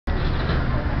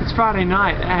It's Friday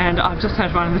night and I've just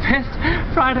had one of the best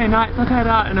Friday nights I've had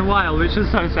out in a while, which is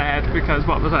so sad because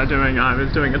what was I doing? I was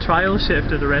doing a trial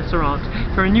shift at a restaurant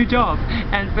for a new job,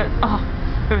 but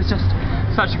it was just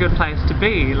such a good place to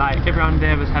be. Like, everyone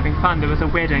there was having fun. There was a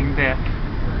wedding there,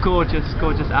 gorgeous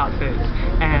outfits,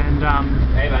 and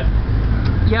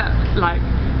yeah, like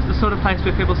the sort of place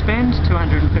where people spend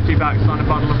 $250 on a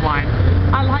bottle of wine.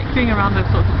 I like being around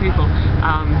those sorts of people.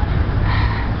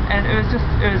 And it was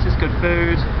just good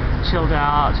food, chilled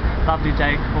out, lovely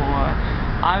decor.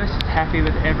 I was just happy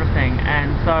with everything,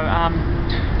 and so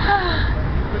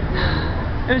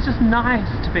it was just nice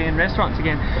to be in restaurants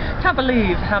again. Can't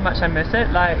believe how much I miss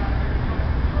it. Like,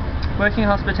 working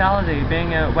hospitality,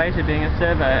 being a waiter, being a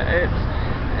server,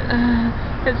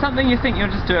 it's something you think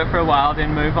you'll just do it for a while,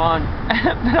 then move on.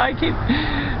 But I keep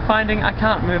finding I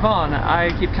can't move on.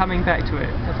 I keep coming back to it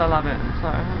because I love it.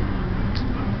 So,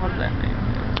 what does that mean?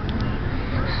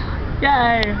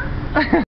 Yay!